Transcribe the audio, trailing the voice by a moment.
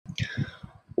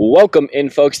Welcome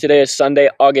in, folks. Today is Sunday,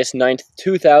 August 9th,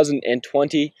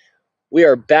 2020. We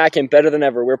are back and better than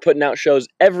ever. We're putting out shows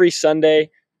every Sunday,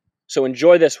 so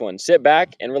enjoy this one. Sit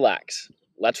back and relax.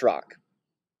 Let's rock.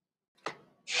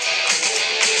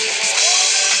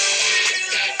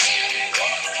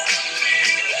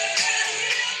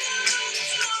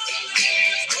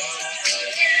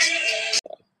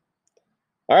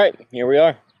 All right, here we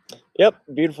are. Yep,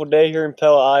 beautiful day here in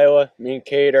Pella, Iowa. Me and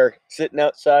Kate are sitting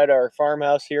outside our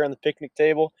farmhouse here on the picnic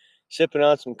table, sipping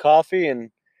on some coffee and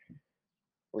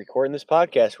recording this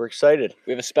podcast. We're excited.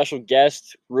 We have a special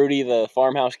guest, Rudy, the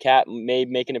farmhouse cat, may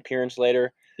make an appearance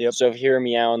later. Yep. So if you hear a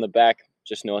meow in the back,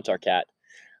 just know it's our cat.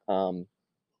 But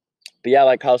yeah,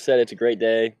 like Kyle said, it's a great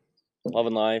day.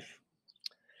 Loving life.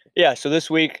 Yeah, so this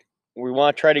week we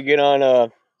want to try to get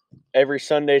on every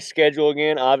Sunday schedule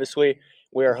again. Obviously,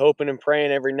 we are hoping and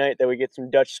praying every night that we get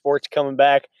some Dutch sports coming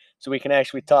back so we can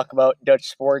actually talk about Dutch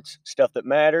sports, stuff that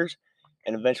matters.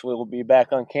 And eventually we'll be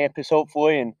back on campus,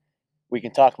 hopefully, and we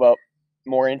can talk about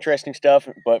more interesting stuff.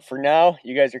 But for now,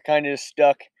 you guys are kind of just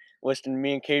stuck listening to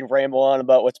me and Kate ramble on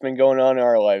about what's been going on in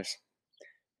our lives.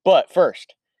 But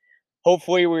first,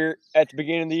 hopefully we're at the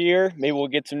beginning of the year. Maybe we'll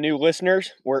get some new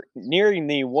listeners. We're nearing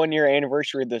the 1-year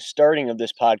anniversary of the starting of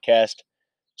this podcast.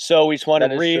 So we just want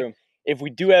to if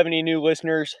we do have any new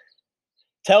listeners,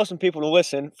 tell some people to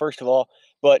listen, first of all.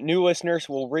 But new listeners,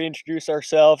 we'll reintroduce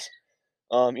ourselves.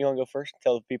 You want to go first?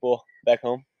 Tell the people back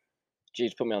home.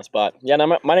 Jeez, put me on the spot. Yeah,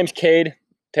 no, my name's Cade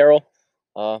Terrell.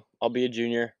 I'll be a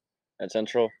junior at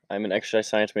Central. I'm an exercise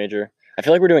science major. I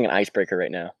feel like we're doing an icebreaker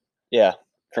right now. Yeah.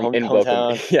 From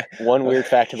hometown. Yeah. One weird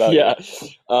fact about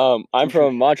you. I'm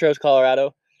from Montrose,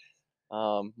 Colorado.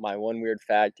 My one weird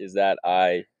fact is that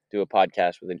I do a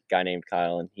podcast with a guy named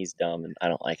Kyle, and he's dumb, and I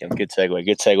don't like him. Good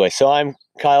segue. So I'm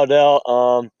Kyle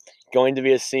Dell, going to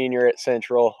be a senior at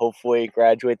Central, hopefully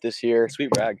graduate this year. Sweet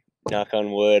brag. Knock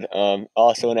on wood.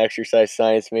 Also an exercise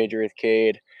science major with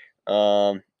Cade.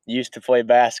 Used to play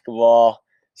basketball.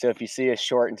 So if you see a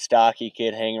short and stocky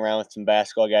kid hanging around with some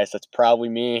basketball guys, that's probably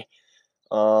me.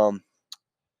 What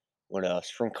else?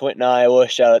 From Clinton, Iowa.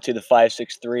 Shout out to the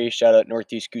 563. Shout out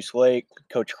Northeast Goose Lake.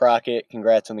 Coach Crockett.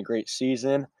 Congrats on the great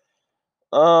season.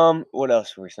 What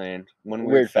else were we saying? One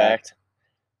weird fact.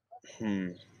 I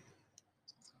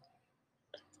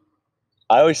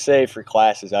always say for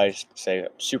classes, I say I'm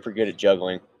super good at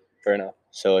juggling. Fair enough.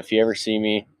 So if you ever see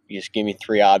me, you just give me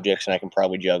 3 objects and I can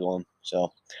probably juggle them.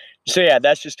 So yeah,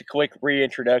 that's just a quick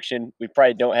reintroduction. We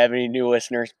probably don't have any new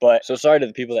listeners, but so sorry to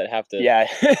the people that have to. Yeah,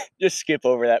 just skip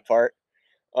over that part.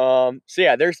 So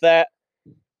yeah, there's that.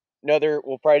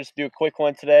 We'll probably just do a quick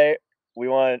one today. We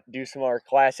want to do some of our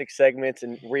classic segments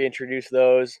and reintroduce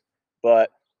those. But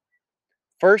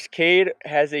first, Cade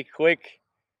has a quick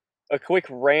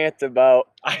rant about.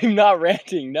 I'm not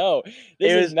ranting. No,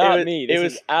 this is not me.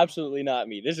 This is absolutely not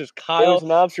me. This is Kyle. It was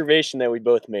an observation that we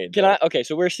both made. Okay,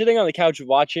 so we're sitting on the couch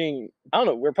watching. I don't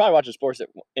know. We're probably watching sports,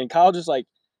 and Kyle just like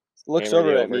looks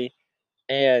over at me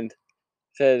and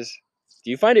says,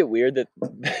 "Do you find it weird that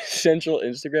Central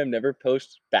Instagram never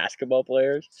posts basketball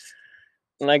players?"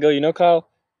 And I go, Kyle,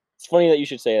 it's funny that you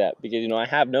should say that because I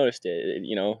have noticed it.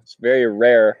 It's very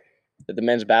rare that the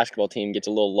men's basketball team gets a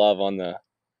little love on the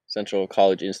Central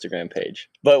College Instagram page.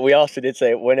 But we also did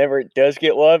say whenever it does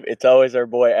get love, it's always our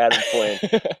boy Adam Flynn.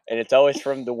 And it's always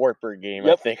from the Wartburg game,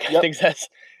 I think. I think that's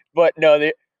 – but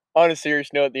no, on a serious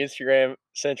note, the Instagram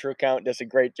Central account does a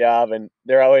great job. And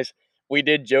they're always – we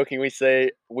did jokingly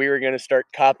say we were going to start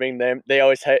copying them. They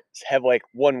always have like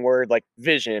one word like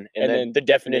vision and then the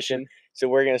definition. So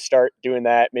we're going to start doing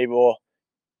that. Maybe we'll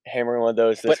hammer one of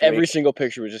those this week. But every single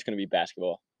picture was just going to be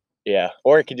basketball. Yeah.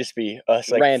 Or it could just be us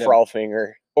like frothing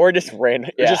or just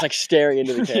random. Yeah. Or just like staring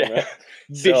into the camera.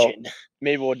 Vision. So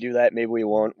maybe we'll do that. Maybe we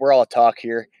won't. We're all talk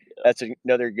here. That's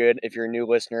another good. If you're a new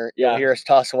listener, you'll hear us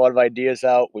toss a lot of ideas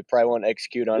out. We probably won't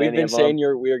execute on any of them. We've been saying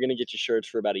we are going to get you shirts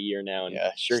for about a year now, and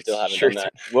shirts still haven't done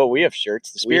that. Well, we have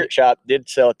shirts. The Spirit Shop did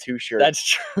sell 2 shirts. That's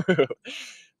true.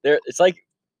 It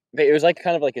was like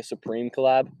kind of like a Supreme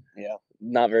collab. Yeah.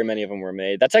 Not very many of them were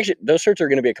made. Those shirts are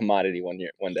going to be a commodity one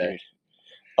day.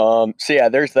 Dude. So yeah,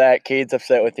 there's that. Cade's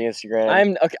upset with the Instagram.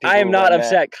 I am not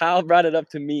upset. Kyle brought it up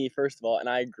to me first of all, and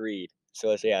I agreed. So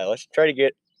let's try to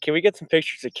get. Can we get some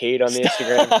pictures of Cade on the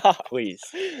Instagram, please?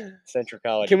 Central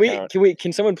College.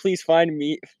 Can someone please find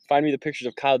me the pictures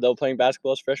of Kyle Dell playing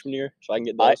basketball his freshman year so I can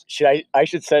get those? I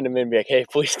should send him in and be like, hey,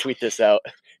 please tweet this out.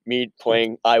 Me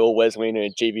playing Iowa Wesleyan in a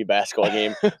JV basketball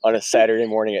game on a Saturday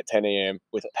morning at 10 a.m.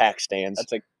 with pack stands.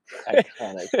 That's like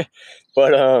iconic.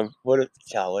 But what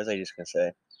was I just gonna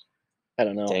say? I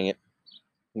don't know. Dang it.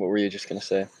 What were you just gonna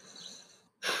say?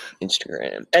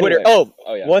 Instagram. Twitter. Anyway.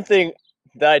 Oh yeah. One thing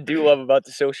that I do love about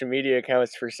the social media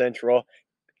accounts for Central,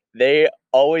 they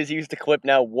always use the clip.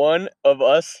 Now, one of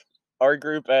us, our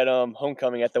group at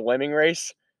homecoming at the Lemming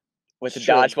race with the It's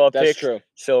true. dodgeball That's picks. true.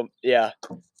 So yeah,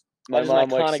 my That is an mom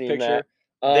likes iconic seeing picture. that.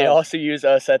 They also use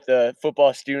us at the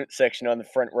football student section on the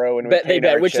front row, and they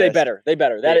better.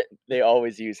 They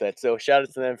always use that. So shout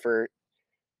out to them for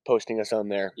posting us on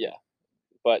there. Yeah,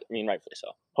 but I mean, rightfully so.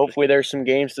 Hopefully, there's some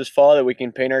games this fall that we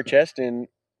can paint our chest and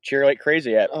cheer like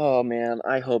crazy at. Oh man,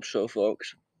 I hope so,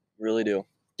 folks. Really do.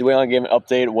 Do we want to give an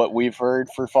update of what we've heard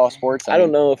for fall sports? I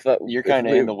don't know if you're kind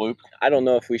of in the loop. I don't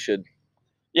know if we should.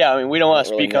 Yeah, I mean, we don't want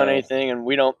to really speak on know. anything, and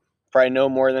we don't probably know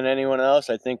more than anyone else.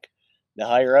 I think the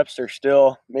higher ups are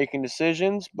still making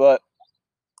decisions, but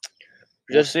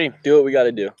Just see. do what we got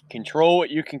to do. Control what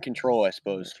you can control, I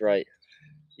suppose. That's right.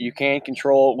 You can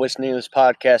control listening to this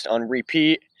podcast on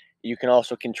repeat. You can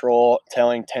also control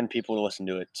telling 10 people to listen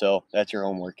to it. So that's your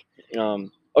homework.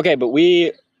 Okay, but we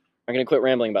are going to quit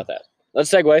rambling about that. Let's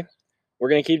segue. We're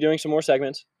going to keep doing some more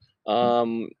segments.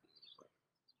 Power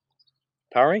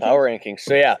rankings? Power rankings.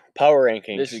 So yeah, power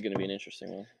rankings. This is going to be an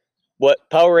interesting one. What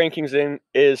power rankings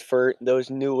is for those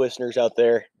new listeners out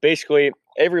there. Basically,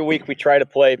 every week we try to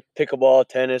play pickleball,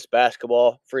 tennis,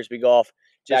 basketball, frisbee golf,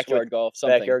 backyard golf,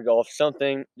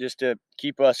 something just to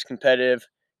keep us competitive,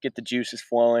 get the juices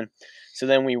flowing. So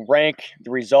then we rank the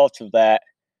results of that,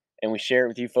 and we share it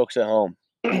with you folks at home.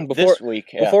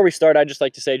 Before we start, I'd just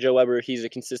like to say Joe Weber, he's a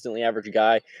consistently average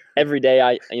guy. Every day,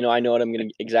 I know what I'm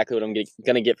exactly what I'm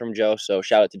gonna get from Joe. So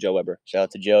shout out to Joe Weber. Shout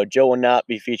out to Joe. Joe will not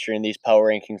be featuring these power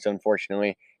rankings,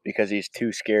 unfortunately, because he's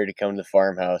too scared to come to the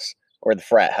farmhouse or the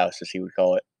frat house, as he would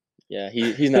call it. Yeah,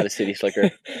 he's not a city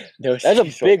slicker. That's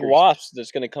a big wasp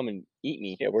that's gonna come and eat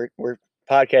me. Yeah, we're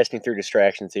podcasting through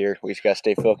distractions here. We just gotta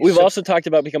stay focused. We've also talked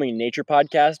about becoming a nature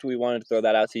podcast. We wanted to throw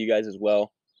that out to you guys as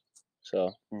well.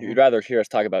 So you'd rather hear us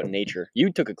talk about nature.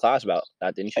 You took a class about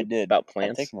that, didn't you? I did. About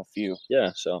plants. I think a few.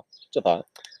 Yeah, so it's a thought.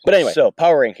 But anyway. So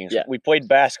power rankings. Yeah. We played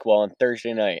basketball on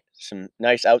Thursday night. Some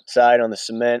nice outside on the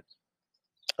cement.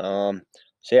 So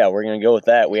yeah, we're gonna go with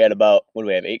that. We had about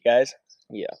 8 guys?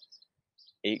 Yeah.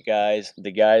 8 guys.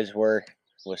 The guys were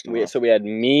so we had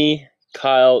me,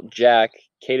 Kyle, Jack,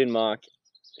 Caden Mock,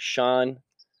 Sean,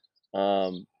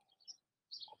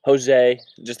 Jose,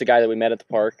 just the guy that we met at the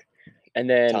park. And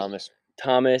then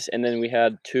Thomas, and then we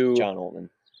had John Altman.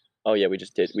 Oh yeah, we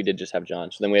did just have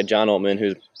John. So then we had John Altman,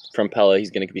 who's from Pella.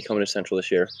 He's going to be coming to Central this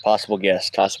year. Possible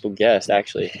guest,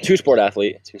 actually. Two-sport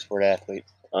athlete.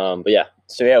 But yeah.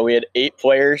 So yeah, we had 8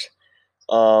 players.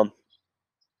 We're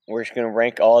just going to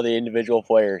rank all the individual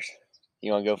players.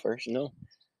 You want to go first? No.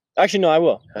 Actually, no, I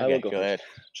will. Okay, I will go ahead.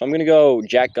 So I'm going to go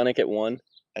Jack Gunnick at 1.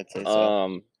 I'd say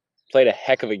so. Played a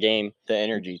heck of a game. The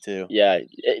energy too. Yeah,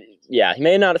 he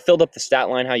may not have filled up the stat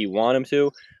line how you want him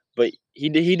to, but he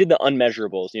did the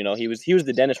unmeasurables. You know, he was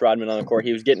the Dennis Rodman on the court.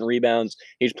 He was getting rebounds.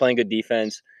 He was playing good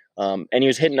defense, and he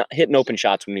was hitting open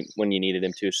shots when you needed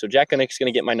him to. So Jack Gunnick's going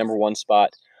to get my number 1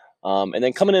 spot, and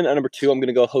then coming in at number 2, I'm going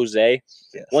to go Jose.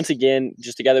 Yes. Once again,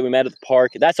 just together we met at the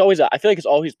park. That's always I feel like it's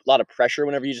always a lot of pressure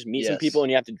whenever you just meet some people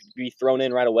and you have to be thrown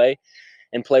in right away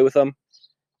and play with them.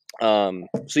 So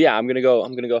yeah, I'm gonna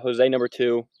go Jose number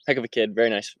 2. Heck of a kid, very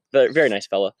nice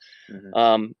fella.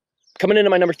 Mm-hmm. Coming into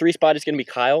my number 3 spot is gonna be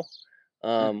Kyle.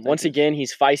 Once again,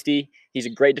 he's feisty. He's a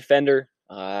great defender.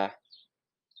 I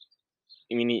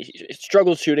mean, he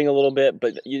struggles shooting a little bit,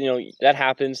 but that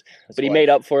happens. But he made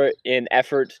up for it in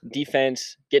effort,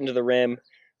 defense, getting to the rim.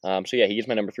 So yeah, he gets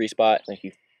my number 3 spot. Thank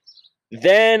you.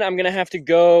 Then I'm gonna have to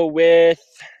go with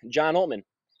John Altman.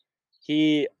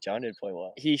 John did play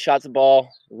well. He shot the ball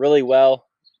really well.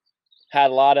 Had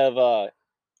a lot of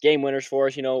game winners for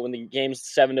us. When the game's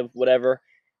 7 to whatever,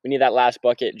 we need that last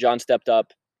bucket. John stepped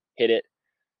up, hit it.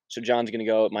 So John's gonna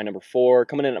go at my number 4.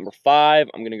 Coming in at number 5,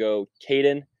 I'm gonna go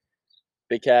Caden.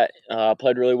 Big cat,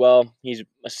 played really well. He's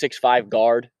a 6'5"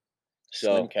 guard.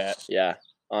 So Slim cat. Yeah,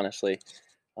 honestly,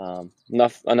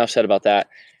 enough said about that.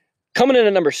 Coming in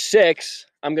at number 6,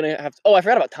 I'm gonna have. I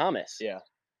forgot about Thomas. Yeah.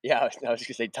 Yeah, I was going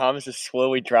to say, Thomas is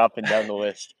slowly dropping down the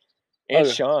list. And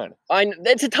Sean.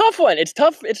 It's a tough one. It's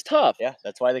tough. Yeah,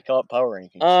 that's why they call it power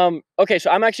rankings. Okay,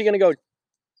 so I'm actually going to go.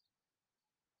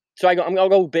 So I'll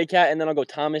go Big Cat, and then I'll go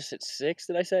Thomas at 6,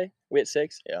 did I say? We at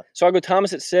 6? Yeah. So I'll go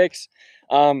Thomas at 6.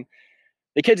 The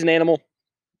kid's an animal.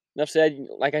 Enough said.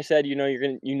 Like I said, you know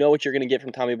what you're going to get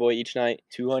from Tommy Boy each night.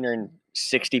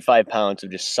 265 pounds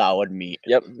of just solid meat.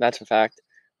 Yep, that's a fact.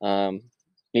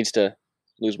 Needs to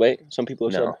lose weight. Some people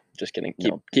have said. Just kidding.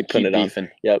 Keep putting it beefing.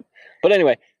 On. Yep. But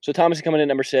anyway, so Thomas is coming in at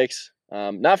number 6.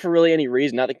 Not for really any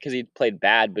reason, not because he played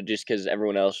bad, but just because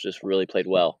everyone else just really played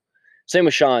well. Same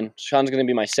with Sean. Sean's going to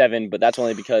be my 7, but that's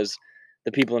only because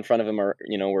the people in front of him are,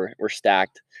 were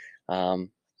stacked.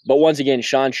 But once again,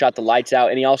 Sean shot the lights out,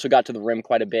 and he also got to the rim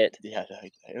quite a bit. Yeah,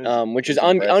 which is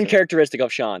uncharacteristic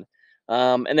of Sean.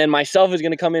 And then myself is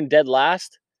going to come in dead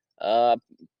last.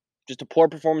 Just a poor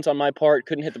performance on my part.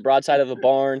 Couldn't hit the broadside of the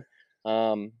barn.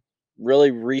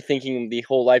 Really rethinking the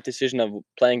whole life decision of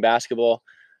playing basketball.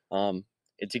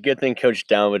 It's a good thing Coach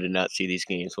Downwood did not see these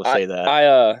games. We'll say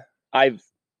that. I've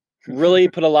really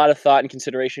put a lot of thought and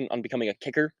consideration on becoming a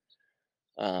kicker.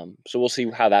 So we'll see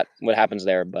what happens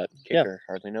there. But kicker,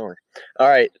 hardly know her. All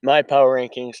right, my power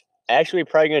rankings. Actually,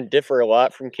 probably going to differ a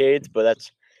lot from Cade's, but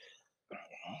that's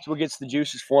what gets the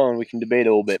juices flowing. We can debate a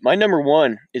little bit. My number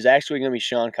 1 is actually going to be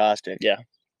Sean Kostick. Yeah.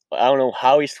 I don't know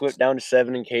how he slipped down to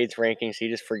 7 in Cade's rankings. He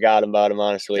just forgot about him,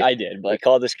 honestly. I did, but we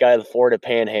called this guy the Florida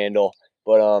Panhandle.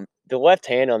 But the left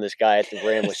hand on this guy at the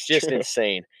rim was just true.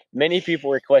 insane. Many people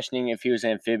were questioning if he was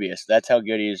amphibious. That's how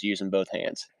good he was using both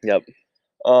hands. Yep.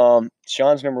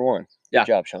 Sean's number 1. Good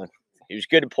job, Sean. He was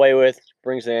good to play with,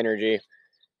 brings the energy,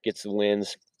 gets the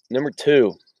wins. Number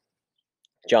 2,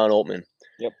 John Oltman.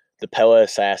 Yep. The Pella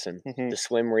Assassin, Mhm. the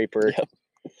Slim Reaper. Yep.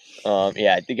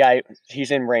 The guy,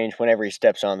 he's in range whenever he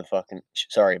steps on the fucking.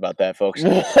 Sorry about that, folks.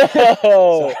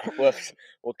 Whoa. Whoops.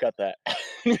 We'll cut that.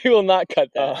 We will not cut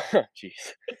that.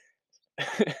 Jeez.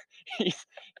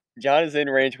 John is in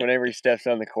range whenever he steps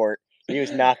on the court. He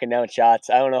was knocking down shots.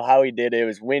 I don't know how he did it. It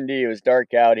was windy. It was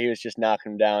dark out. He was just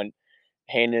knocking them down,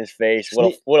 hand in his face.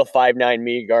 What a 5'9"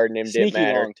 me guarding him didn't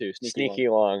matter. Long too. Sneaky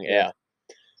long, yeah.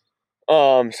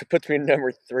 So puts me in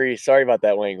number 3. Sorry about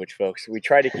that language, folks. We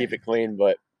try to keep it clean,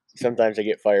 but sometimes I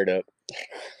get fired up.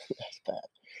 That's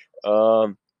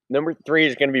bad. Number 3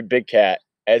 is going to be Big Cat.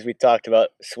 As we talked about,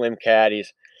 Slim Cat.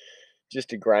 He's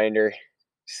just a grinder.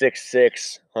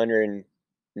 6'6",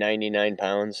 199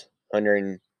 pounds,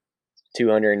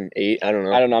 208. I don't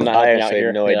know. I'm not I helping out actually here.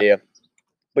 have no idea.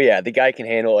 But yeah, the guy can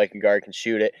handle it like a guard, can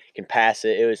shoot it, can pass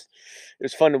it. It was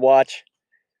fun to watch.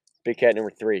 Big Cat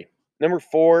number 3. Number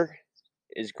 4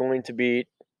 is going to be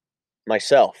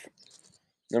myself.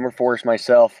 Number 4 is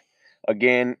myself.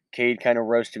 Again, Cade kind of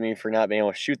roasted me for not being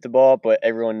able to shoot the ball, but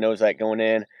everyone knows that going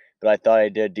in. But I thought I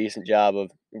did a decent job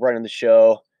of running the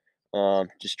show,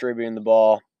 distributing the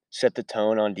ball, set the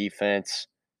tone on defense.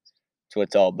 That's what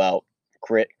it's all about.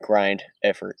 Grit, grind,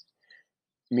 effort.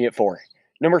 Me at 4.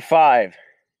 Number 5,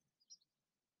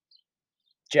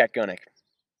 Jack Gunnick.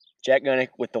 Jack Gunnick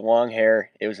with the long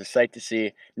hair. It was a sight to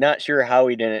see. Not sure how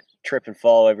he didn't trip and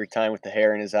fall every time with the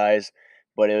hair in his eyes,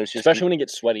 but it was just... Especially when he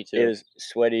gets sweaty, too. It was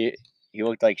sweaty. He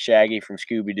looked like Shaggy from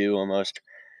Scooby-Doo almost.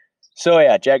 So,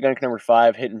 yeah, Jack Gunnick number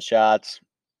 5, hitting shots,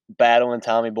 battling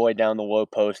Tommy Boy down the low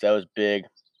post. That was big.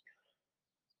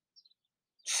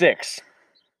 6,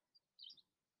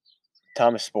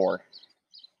 Thomas Spohr.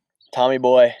 Tommy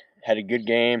Boy had a good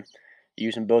game,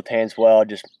 using both hands well,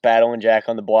 just battling Jack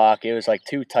on the block. It was like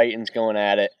 2 Titans going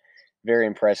at it. Very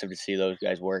impressive to see those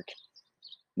guys work.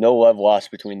 No love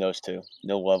lost between those two.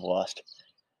 No love lost.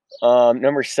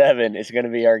 Number 7 is going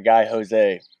to be our guy,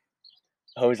 Jose.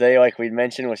 Jose, like we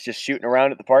mentioned, was just shooting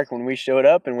around at the park when we showed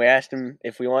up, and we asked him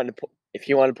if he wanted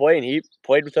to play, and he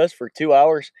played with us for 2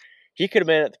 hours. He could have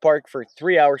been at the park for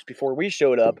 3 hours before we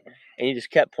showed up, and he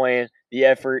just kept playing. The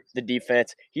effort, the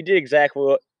defense. He did exactly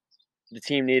what the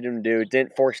team needed him to do.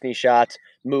 Didn't force any shots,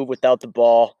 move without the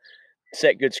ball,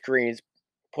 set good screens,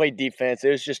 played defense. It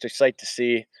was just a sight to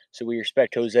see. So we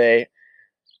respect Jose.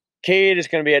 Cade is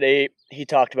going to be at 8. He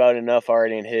talked about it enough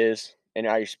already in his, and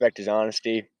I respect his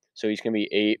honesty. So he's going to be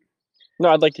 8. No,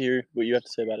 I'd like to hear what you have to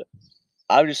say about it.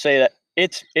 I would just say that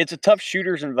it's a tough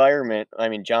shooter's environment. I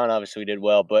mean, John obviously did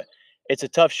well, but it's a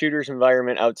tough shooter's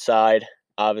environment outside,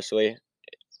 obviously.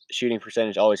 Shooting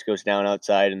percentage always goes down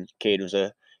outside, and Cade was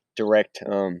a direct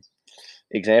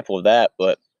example of that.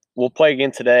 But we'll play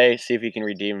again today, see if he can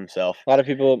redeem himself. A lot of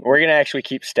people... We're going to actually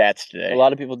keep stats today. A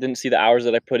lot of people didn't see the hours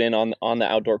that I put in on the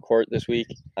outdoor court this week.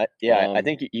 I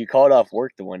think you called off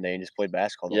work the one day and just played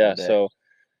basketball the whole day. So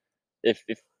if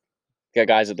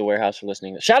guys at the warehouse are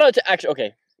listening, shout out to actually.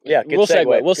 Okay, yeah, we'll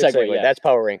segue. We'll segue. Yeah. That's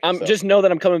power rankings. Just know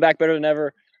that I'm coming back better than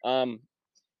ever. Not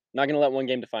gonna let one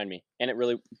game define me. And it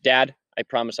really, Dad, I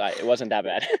promise it wasn't that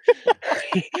bad.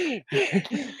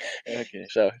 Okay.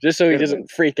 So just so he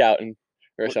doesn't freak out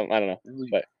or something. I don't know.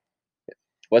 But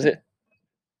was it?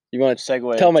 You want to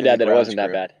segue? Tell my dad that it wasn't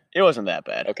that bad. It wasn't that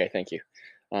bad. Okay, thank you.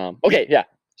 Okay, yeah.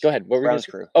 Go ahead. What were Grounds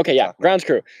crew. Okay, yeah, grounds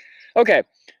crew. Okay,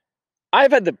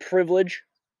 I've had the privilege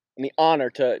and the honor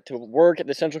to work at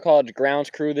the Central College grounds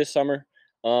crew this summer,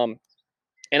 and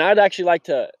I'd actually like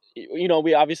to.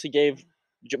 We obviously gave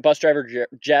bus driver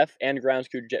Jeff and grounds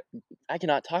crew Jeff. I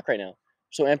cannot talk right now.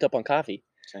 I'm so amped up on coffee.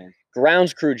 Same.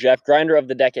 Grounds crew Jeff, grinder of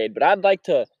the decade. But I'd like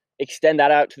to extend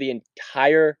that out to the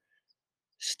entire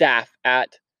staff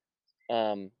at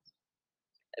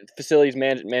facilities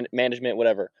management,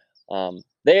 whatever.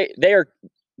 They are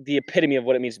the epitome of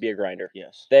what it means to be a grinder.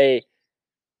 Yes. They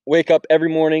wake up every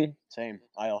morning. Same.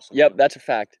 I also. Yep, do. that's a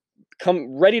fact.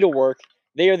 Come ready to work.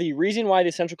 They are the reason why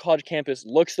the Central College campus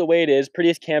looks the way it is,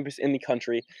 prettiest campus in the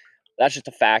country. That's just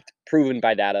a fact, proven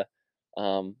by data.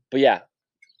 But yeah,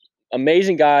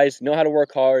 amazing guys, know how to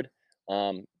work hard.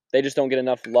 They just don't get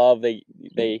enough love.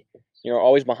 They are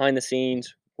always behind the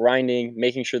scenes, grinding,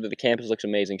 making sure that the campus looks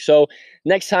amazing. So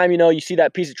next time you see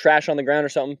that piece of trash on the ground or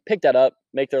something, pick that up,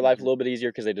 make their life a little bit easier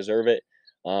because they deserve it.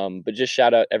 But just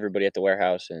shout out everybody at the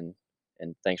warehouse and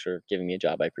thanks for giving me a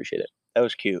job. I appreciate it. That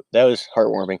was cute. That was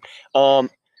heartwarming.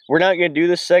 We're not going to do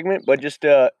this segment, but just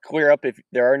to clear up if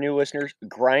there are new listeners,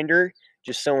 grinder,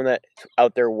 just someone that's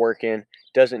out there working,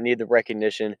 doesn't need the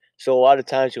recognition. So a lot of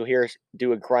times you'll hear us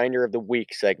do a grinder of the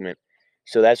week segment.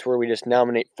 So that's where we just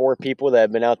nominate 4 people that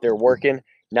have been out there working,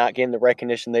 not getting the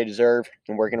recognition they deserve,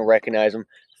 and we're going to recognize them.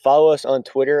 Follow us on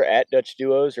Twitter at Dutch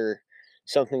Duos or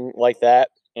something like that.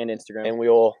 And Instagram. And we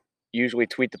will usually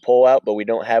tweet the poll out, but we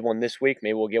don't have one this week.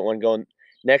 Maybe we'll get one going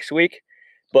next week.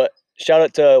 But shout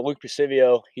out to Luke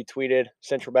Pasivio. He tweeted,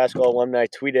 Central Basketball alumni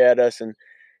tweeted at us and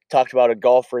talked about a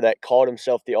golfer that called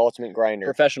himself the ultimate grinder.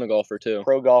 Professional golfer too.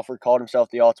 Pro golfer, called himself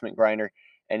the ultimate grinder.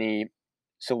 And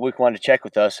so Luke wanted to check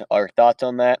with us our thoughts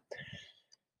on that.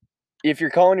 If you're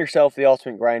calling yourself the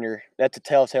ultimate grinder, that's a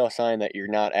telltale sign that you're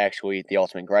not actually the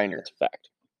ultimate grinder. That's a fact.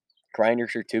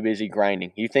 Grinders are too busy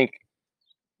grinding. You think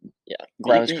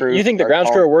grounds crew? You think the grounds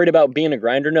crew are worried about being a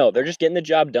grinder? No, they're just getting the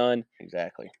job done.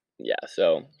 Exactly. Yeah,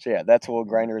 so yeah, that's a little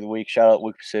grinder of the week. Shout out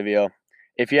Luke Pasivio.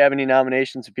 If you have any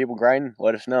nominations of people grinding,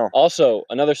 let us know. Also,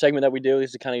 another segment that we do,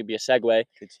 this is kind of be a segue,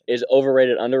 is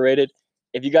overrated, underrated.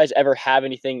 If you guys ever have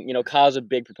anything, Kyle's a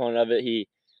big proponent of it.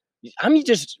 I'm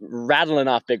just rattling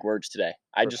off big words today.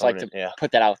 I just like to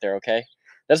put that out there, okay?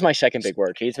 That's my second big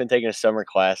word. He's been taking a summer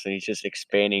class, and he's just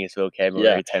expanding his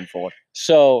vocabulary tenfold.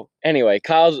 So, anyway,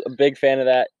 Kyle's a big fan of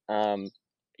that.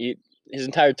 His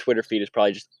entire Twitter feed is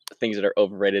probably just things that are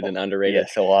overrated and underrated.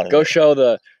 Yes, a lot of Go show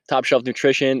the Top Shelf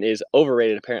Nutrition is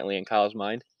overrated, apparently, in Kyle's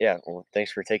mind. Yeah, well,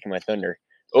 thanks for taking my thunder.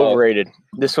 Overrated.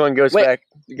 This one goes back.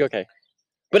 Okay.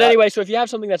 But anyway, so if you have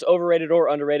something that's overrated or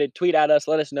underrated, tweet at us.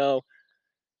 Let us know.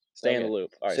 Stay in the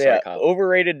loop. All right, so, Kyle.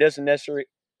 Overrated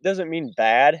doesn't mean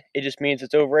bad. It just means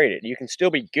it's overrated. You can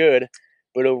still be good,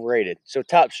 but overrated. So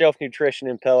Top Shelf Nutrition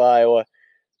in Pella, Iowa,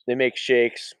 they make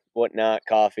shakes, whatnot,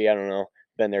 coffee. I don't know.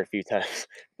 Been there a few times.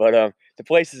 But the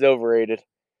place is overrated.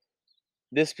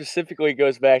 This specifically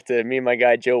goes back to me and my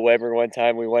guy Joe Weber. One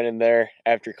time we went in there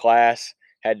after class,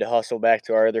 had to hustle back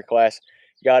to our other class,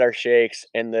 got our shakes,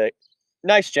 and the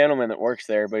nice gentleman that works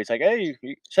there, but he's like, "Hey,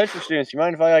 Central students, you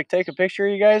mind if I take a picture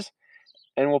of you guys,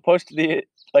 and we'll post it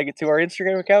to our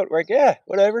Instagram account?" We're like, "Yeah,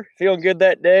 whatever." Feeling good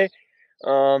that day.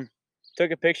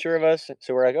 Took a picture of us,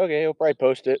 so we're like, "Okay, he'll probably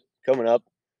post it coming up."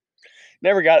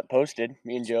 Never got it posted.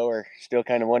 Me and Joe are still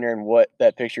kind of wondering what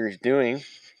that picture is doing,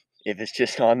 if it's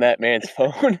just on that man's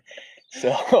phone.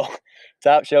 So,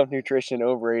 Top Shelf Nutrition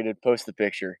overrated. Post the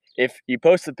picture. If you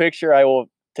post the picture, I will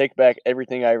take back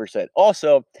everything I ever said.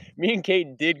 Also, me and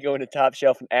Kate did go into Top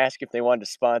Shelf and ask if they wanted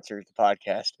to sponsor the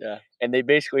podcast. Yeah. And they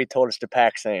basically told us to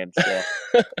pack sand.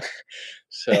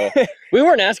 So we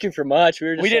weren't asking for much.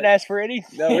 We didn't ask for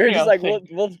anything. No, we were just like,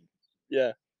 we'll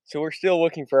yeah. So we're still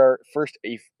looking for our first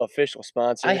official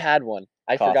sponsor. I had one.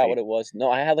 I forgot what it was. No,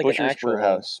 I had like Busher's an actual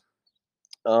Brewhouse.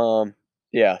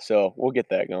 Yeah, so we'll get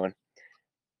that going.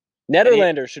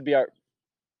 Netherlander should be our.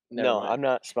 No, I'm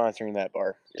not sponsoring that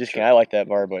bar. Just kidding. I like that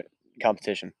bar, but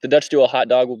competition. The Dutch Duo hot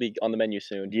dog will be on the menu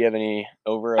soon. Do you have any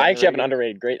I actually have an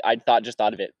underrated. Great. I just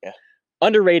thought of it. Yeah.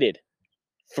 Underrated.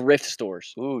 Thrift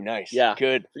stores. Ooh, nice. Yeah.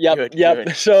 Good. Yep.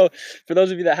 Good. So for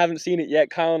those of you that haven't seen it yet,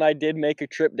 Kyle and I did make a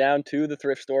trip down to the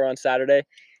thrift store on Saturday.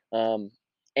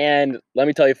 And let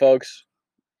me tell you, folks,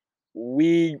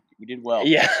 we did well.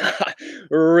 Yeah,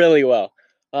 really well.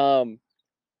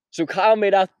 So Kyle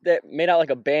made out like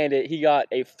a bandit. He got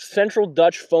a Central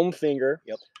Dutch foam finger.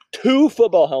 Yep. 2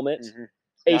 football helmets.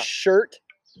 Mm-hmm. A shirt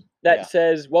that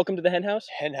says "Welcome to the Hen House."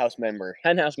 Hen House member.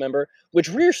 Hen House member, which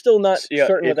we're still not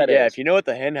certain what that is. Yeah, if you know what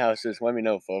the Hen House is, let me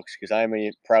know, folks, because I'm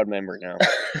a proud member now.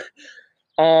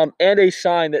 And a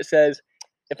sign that says,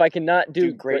 "If I cannot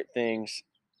do great things,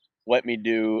 let me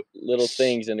do little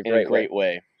things in a great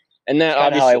way." And that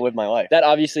obviously how I live my life. That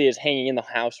obviously is hanging in the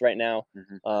house right now.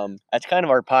 Mm-hmm. That's kind of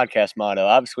our podcast motto.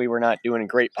 Obviously, we're not doing a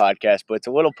great podcast, but it's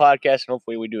a little podcast, and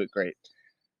hopefully, we do it great.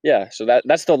 Yeah, so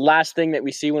that's the last thing that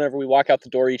we see whenever we walk out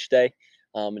the door each day.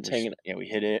 It's hanging. Yeah, we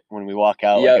hit it when we walk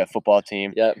out like a football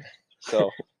team. Yep. So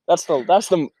that's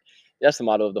the That's the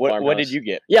motto of the farmhouse. What did you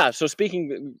get? Yeah. So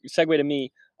segue to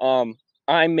me.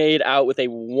 I made out with a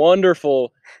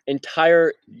wonderful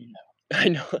entire, I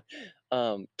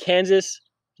know, Kansas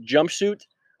jumpsuit.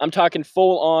 I'm talking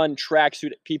full on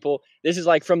tracksuit, people. This is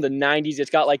like from the 90s. It's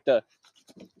got like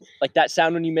that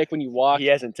sound when you make when you walk. He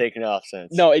hasn't taken off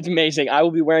since. No, it's amazing. I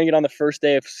will be wearing it on the first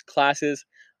day of classes.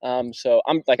 So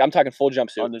I'm talking full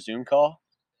jumpsuit. On the Zoom call?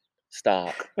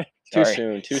 Stop. Too Sorry.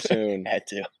 soon. Too soon. Had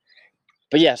to.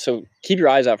 But yeah, so keep your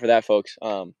eyes out for that, folks.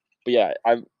 But yeah,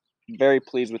 I'm very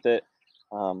pleased with it.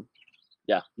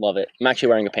 Yeah, love it. I'm actually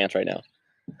wearing a pants right now.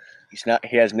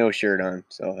 He has no shirt on,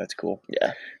 so that's cool.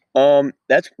 Yeah.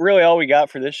 That's really all we got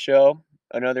for this show.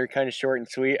 Another kind of short and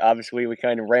sweet. Obviously, we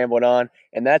kind of rambled on,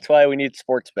 and that's why we need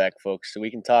sports back, folks, so we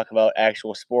can talk about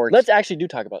actual sports. Let's actually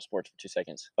talk about sports for 2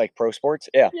 seconds. Like pro sports.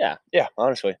 Yeah. Yeah.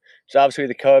 Honestly, so obviously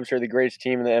the Cubs are the greatest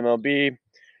team in the MLB.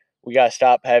 We gotta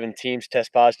stop having teams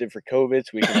test positive for COVID, so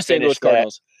we can St. Louis finish that.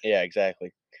 Cardinals. Yeah,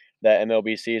 exactly. That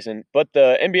MLB season, but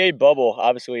the NBA bubble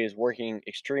obviously is working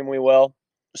extremely well.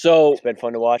 So It's been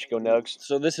fun to watch. Go Nugs.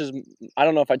 So this is, I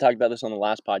don't know if I talked about this on the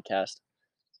last podcast.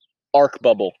 Arc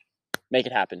bubble. Make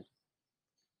it happen.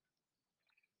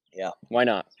 Yeah. Why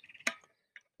not?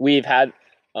 We've had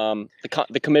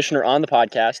the commissioner on the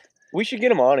podcast. We should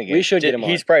get him on again. We should get him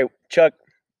He's on. probably Chuck,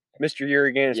 Mr.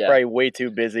 Urigan is Yeah. probably way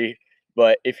too busy.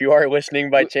 But if you are listening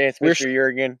by chance, we're Mr.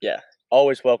 Urigan, yeah.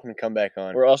 always welcome to come back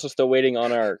on. We're also still waiting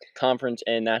on our conference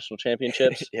and national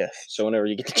championships. Yes. So whenever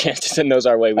you get the chance to send those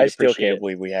our way, we I still appreciate can't it.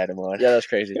 believe we had him on. Yeah, that's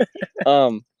crazy.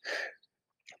 But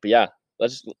yeah,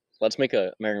 let's make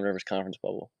a American Rivers conference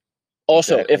bubble.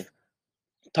 Also, Exactly.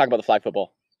 talk about the flag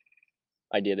football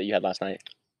idea that you had last night.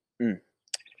 I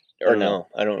Or don't no? know.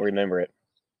 I don't remember it.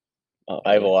 Oh,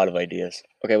 I have a okay. lot of ideas.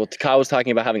 Okay, well, Kyle was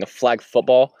talking about having a flag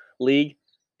football league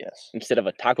Yes. instead of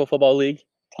a taco football league.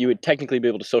 You would technically be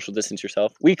able to social distance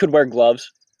yourself. We could wear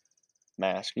gloves,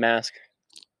 Mask. mask,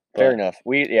 Fair but enough.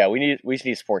 We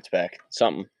need sports back.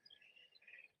 something.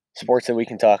 Sports that we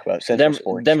can talk about. Central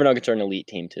sports. Denver Nuggets are an elite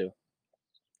team too.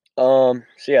 So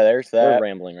yeah, there's We're that.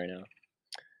 rambling right now.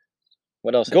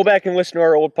 What else? Go back and listen to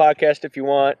our old podcast if you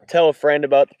want. Tell a friend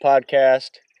about the podcast.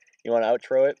 You want to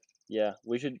outro it? Yeah,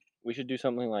 we should do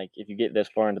something like if you get this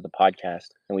far into the podcast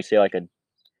and we say like a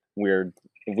weird.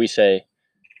 If we say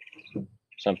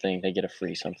something, they get a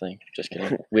free something. Just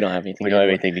kidding. We don't have anything. We don't have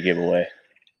anything to give away.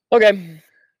 Okay.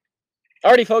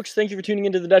 Alrighty, folks. Thank you for tuning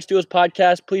into the Dutch Duos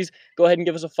podcast. Please go ahead and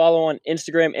give us a follow on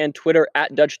Instagram and Twitter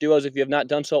at Dutch Duos if you have not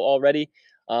done so already.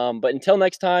 But until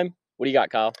next time, what do you got,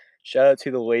 Kyle? Shout out to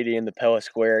the lady in the Pella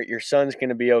Square. Your son's going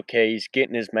to be okay. He's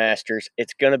getting his master's.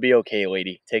 It's going to be okay,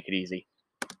 lady. Take it easy.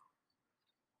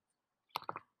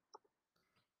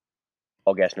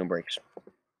 All gas, no brakes.